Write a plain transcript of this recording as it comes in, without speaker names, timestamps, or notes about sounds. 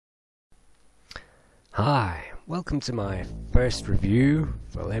Hi, welcome to my first review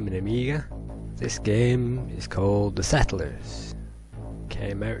for Amiga. This game is called The Settlers.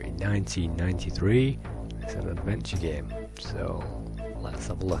 Came out in 1993. It's an adventure game, so let's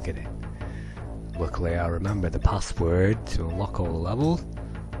have a look at it. Luckily I remember the password to unlock all the levels.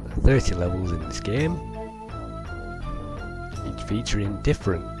 There are 30 levels in this game, each featuring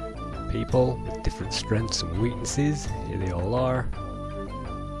different people with different strengths and weaknesses. Here they all are.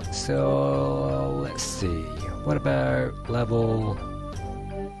 So let's see, what about level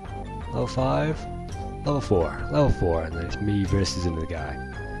 5? Level 4, and then it's me versus another guy.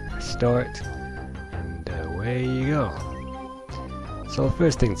 Start, and away you go. So the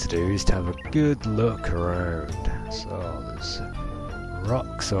first thing to do is to have a good look around. So there's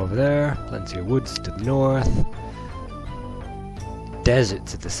rocks over there, plenty of woods to the north, desert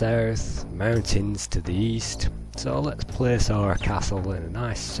to the south, mountains to the east. So let's place our castle in a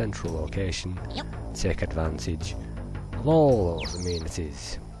nice central location, take advantage of all those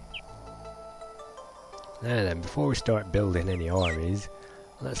amenities. Now then, before we start building any armies,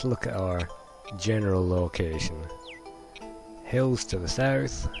 let's look at our general location. Hills to the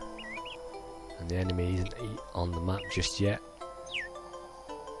south, and the enemy isn't on the map just yet.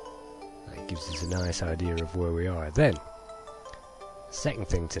 That gives us a nice idea of where we are. Then, second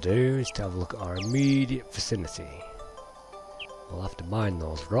thing to do is to have a look at our immediate vicinity. We'll have to mine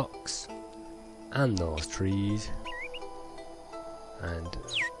those rocks and those trees, and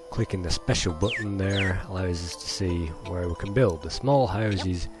clicking the special button there allows us to see where we can build. The small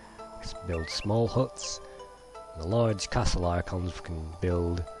houses, we can build small huts, and the large castle icons we can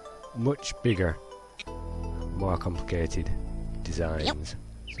build much bigger, more complicated designs.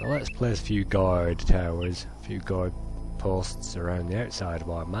 So let's place a few guard towers, a few guard posts around the outside of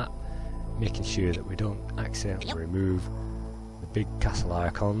our map, making sure that we don't accidentally remove the big castle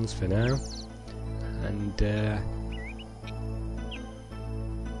icons for now. And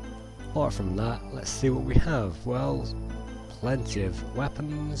apart from that, let's see what we have. Well, plenty of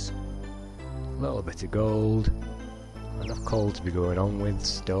weapons, a little bit of gold, enough coal to be going on with,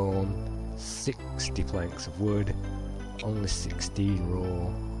 stone, 60 planks of wood, only 16 raw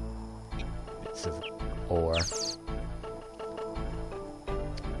bits of ore.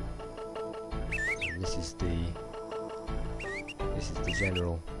 This is the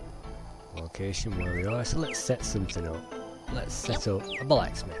general location where we are. So let's set something up. Let's set up a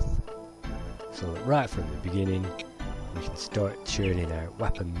blacksmith, so that right from the beginning we can start churning out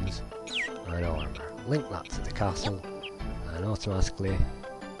weapons and armour. Link that to the castle, and automatically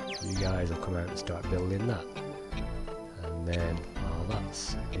you guys will come out and start building that. And then while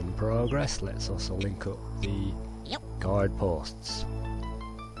that's in progress, let's also link up the guard posts.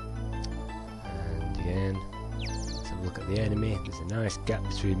 Again, let's have a look at the enemy. There's a nice gap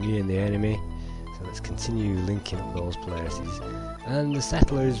between me and the enemy, so let's continue linking up those places. And the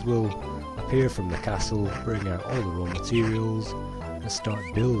settlers will appear from the castle, bring out all the raw materials, and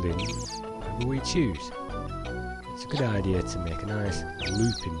start building whatever we choose. It's a good idea to make a nice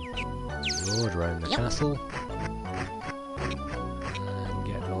looping road around the castle and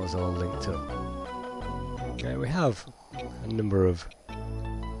get those all linked up. Now we have a number of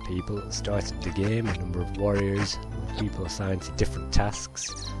people at the start of the game, a number of warriors, people assigned to different tasks.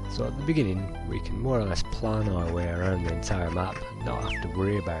 So at the beginning we can more or less plan our way around the entire map and not have to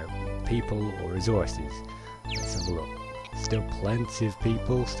worry about people or resources. Let's have a look. Still plenty of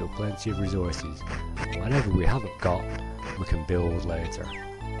people, still plenty of resources. Whatever we haven't got, we can build later.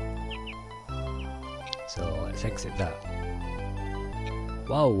 So let's exit that.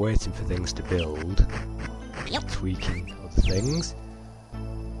 While we're waiting for things to build, tweaking other things,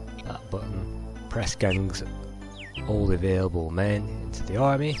 that button, press gangs all the available men into the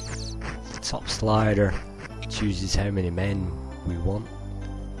army. The top slider chooses how many men we want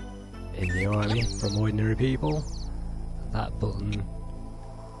in the army from ordinary people. That button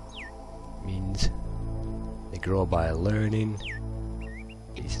means they grow by learning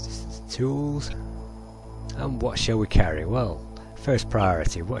these tools. And what shall we carry? Well, first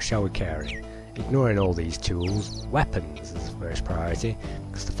priority, what shall we carry? Ignoring all these tools, weapons is the first priority,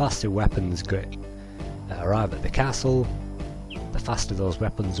 because the faster weapons arrive at the castle, the faster those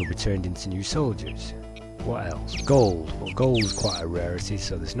weapons will be turned into new soldiers. What else? Gold. Well, gold is quite a rarity,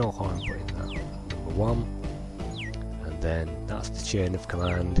 so there's no harm putting that number 1. And then that's the chain of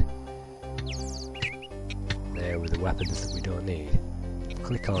command there with the weapons that we don't need.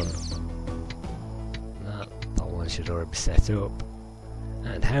 Click on that. That one should already be set up.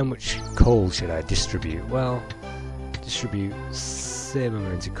 And how much coal should I distribute? Well, distribute same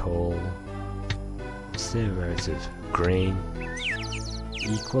amount of coal, same amount of grain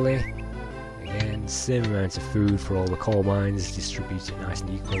equally. again, same amount of food for all the coal mines, distribute it nice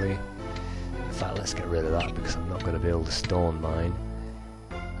and equally. In fact, let's get rid of that because I'm not going to build a stone mine.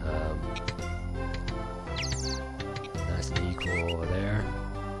 Nice and equal over there.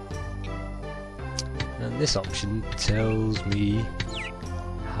 And this option tells me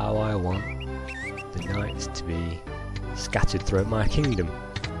how I want the knights to be scattered throughout my kingdom.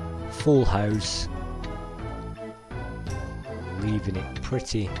 Full house, leaving it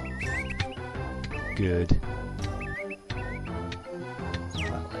pretty good. In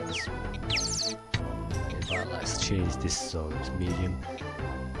fact, let's change this so it's medium.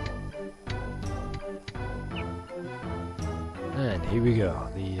 And here we go.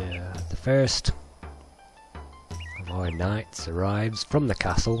 The first of our knights arrives from the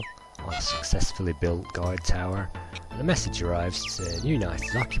castle on a successfully built guard tower, and a message arrives to say new knight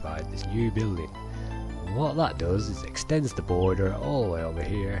has occupied this new building. And what that does is extends the border all the way over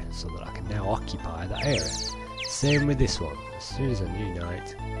here so that I can now occupy that area. Same with this one. As soon as a new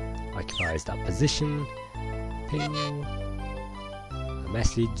knight occupies that position, ping, a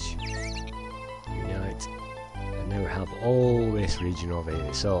message, new knight, and now we have all this region over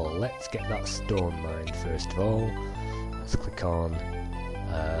here. So let's get that stone mine first of all. Let's click on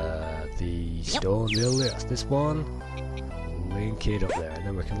the stone builder, that's this one, link it up there, and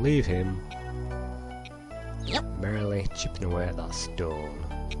then we can leave him merrily chipping away at that stone.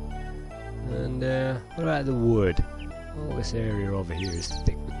 And what about the wood? All this area over here is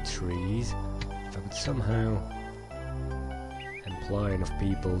thick with trees. If I could somehow employ enough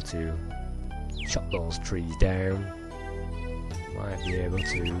people to chop those trees down, I might be able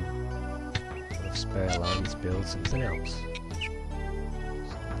to have spare land to build something else.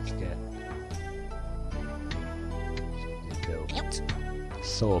 Get built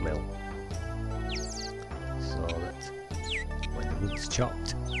sawmill, so that when the wood's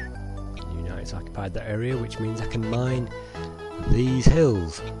chopped, new knight's occupied that area, which means I can mine these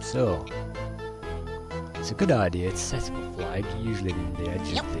hills. So it's a good idea to set up a flag, usually in the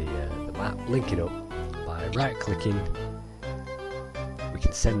edge of the map, link it up by right clicking. We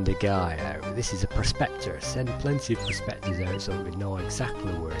can send a guy out. This is a prospector. Send plenty of prospectors out so that we know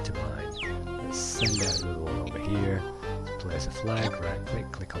exactly where to mine. Let's send out another one over here. Place a flag, right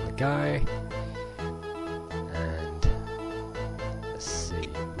click, click on the guy. And let's see,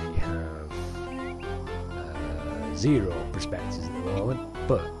 we have 0 prospectors at the moment,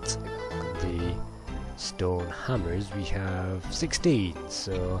 but the stone hammers we have 16.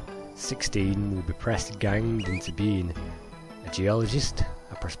 So 16 will be pressed ganged into being a geologist,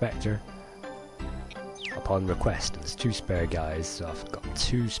 a prospector, upon request. There's 2 spare guys, so I've got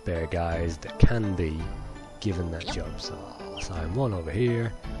 2 spare guys that can be given that job. So I'll assign one over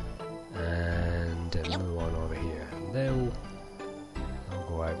here and another one over here, and they'll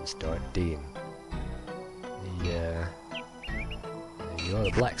go out and start digging. The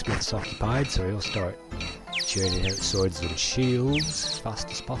blacksmith's occupied, so he'll start churning out swords and shields as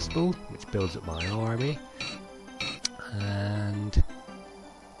fast as possible, which builds up my army. And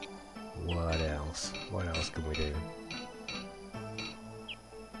what else? What else can we do?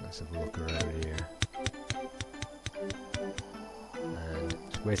 Let's have a look around here. And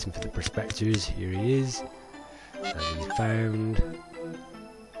just waiting for the prospectors. Here he is. And he's found...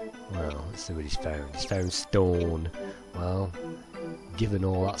 well, let's see what he's found. He's found stone. Well, given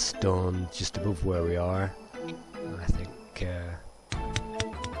all that stone just above where we are, I think we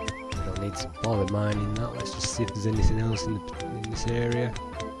don't need to bother mining that. Let's just see if there's anything else in this area.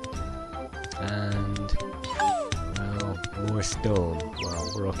 And well, more stone.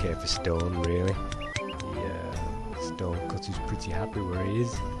 Well, we're okay for stone, really. The stone cutter's pretty happy where he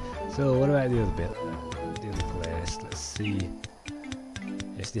is. So what about the other bit? The other place. Let's see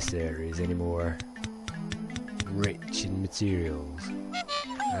if this area is any more rich in materials.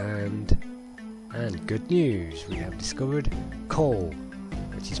 And good news, we have discovered coal,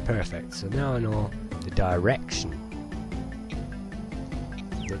 which is perfect. So now I know the direction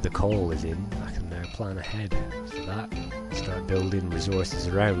that the coal is in. I can now plan ahead for that, start building resources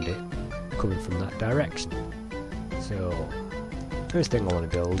around it coming from that direction. So first thing I want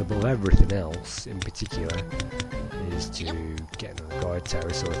to build above everything else in particular is to get another guard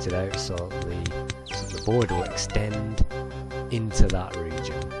tower sorted out so the border will extend into that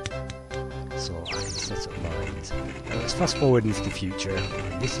region, so I can set up mines. Now let's fast forward into the future,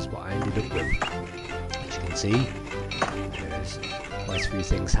 and this is what I ended up with. As you can see, there's quite a few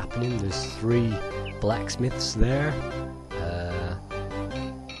things happening. There's 3 blacksmiths there,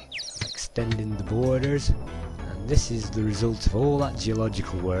 extending the borders, and this is the result of all that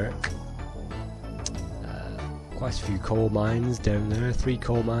geological work. quite a few coal mines down there. 3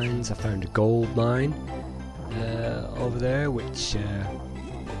 coal mines. I found a gold mine over there, which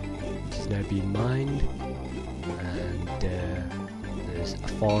is now being mined, and there's a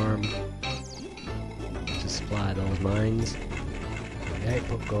farm to supply those mines. And the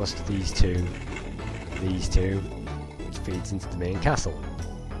output goes to these two, which feeds into the main castle.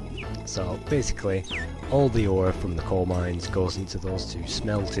 So basically, all the ore from the coal mines goes into those 2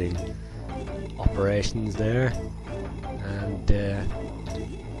 smelting operations there, and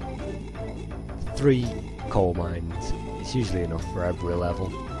 3 coal mines is usually enough for every level,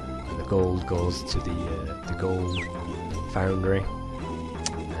 and the gold goes to the gold foundry,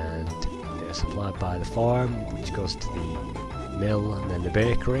 and they're supplied by the farm, which goes to the mill and then the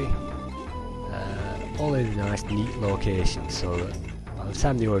bakery, all in a nice neat location, so that by the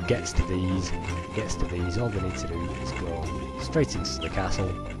time the ore gets to these, all they need to do is go straight into the castle.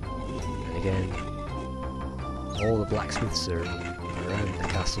 And again, all the blacksmiths are around the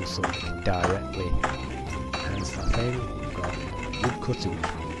castle, so we can directly enhance that thing. We've got woodcutting,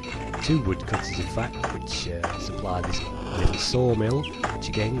 2 woodcutters in fact, which supply this little sawmill, which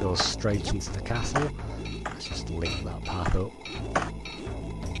again goes straight into the castle. Let's just link that path up.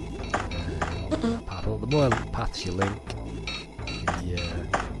 The more paths you link,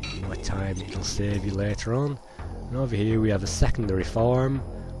 the more time it'll save you later on. And over here we have a secondary farm,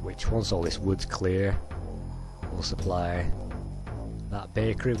 which once all this wood's clear, will supply that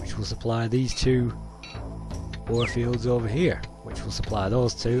bakery, which will supply these 2 ore fields over here, which will supply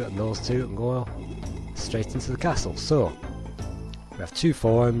those 2 and those 2 and go straight into the castle. So we have 2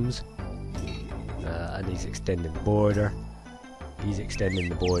 farms, and he's extending the border. He's extending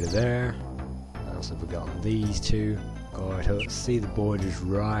the border there. And also we've got these 2 guard huts. See, the border's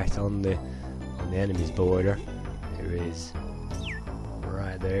right on the enemy's border. There is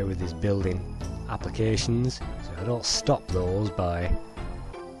right there with his building applications. So I don't stop those by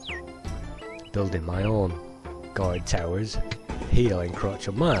building my own guard towers. He'll encroach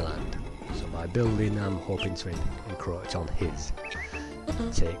on my land. So by building, I'm hoping to encroach on his.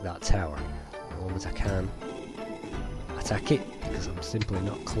 Take that tower. The moment I can, attack it, because I'm simply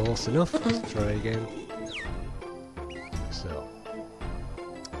not close enough. Let's try again. So,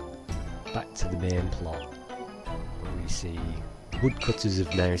 back to the main plot, where we see woodcutters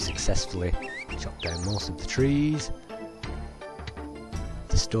have now successfully chopped down most of the trees.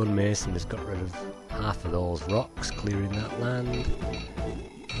 The stonemason has got rid of half of those rocks, clearing that land.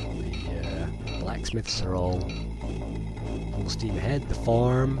 The blacksmiths are all full steam ahead. The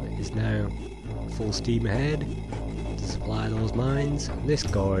farm is now full steam ahead to supply those mines. And this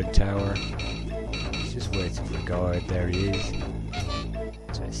guard tower is just waiting for a guard. There he is.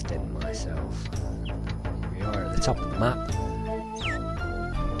 To extend myself. Here we are at the top of the map.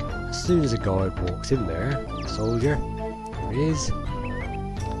 As soon as a guard walks in there, a soldier, there he is.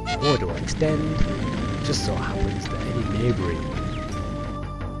 The border will extend. It just so happens that any neighbouring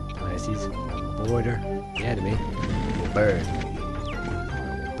places on the border, the enemy, will burn.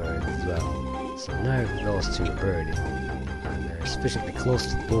 Will burn as well. So now those 2 are burning, and they're sufficiently close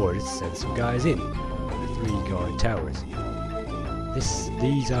to the border to send some guys in. The 3 guard towers.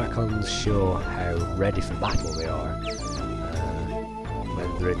 These icons show how ready for battle they are.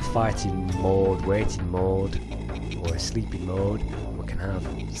 Whether they're in fighting mode, waiting mode, or sleeping mode, we can have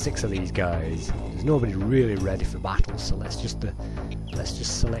 6 of these guys. There's nobody really ready for battle, so let's just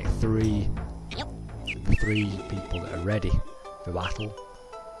select 3. The 3 people that are ready for battle.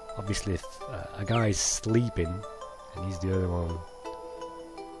 Obviously, if a guy's sleeping and he's the other one,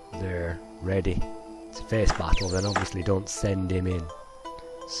 they're ready to face battle, then obviously don't send him in.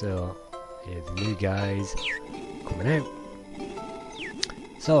 So, here the new guys coming out.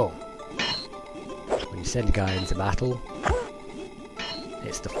 So, when you send a guy into battle,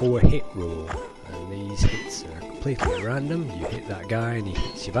 it's the 4-hit rule, and these hits are completely at random. You hit that guy and he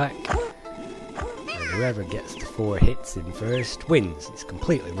hits you back, and whoever gets the 4 hits in first wins. It's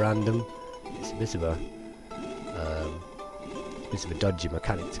completely random. It's a bit of a dodgy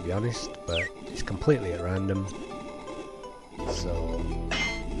mechanic, to be honest, but it's completely at random. So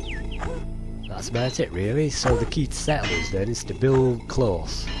that's about it really. So the key to settlers then is to build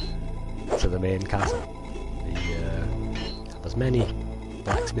close to the main castle. Have as many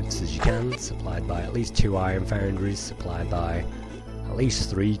blacksmiths as you can, supplied by at least 2 iron foundries, supplied by at least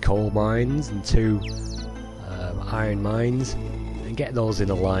 3 coal mines and 2 iron mines, and get those in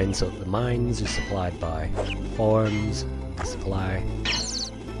a line so that the mines are supplied by farms, supply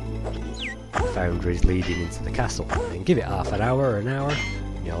foundries leading into the castle, and give it half an hour or an hour,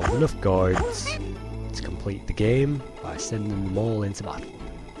 and you'll have enough guards to complete the game by sending them all into battle.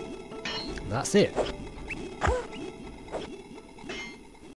 And that's it.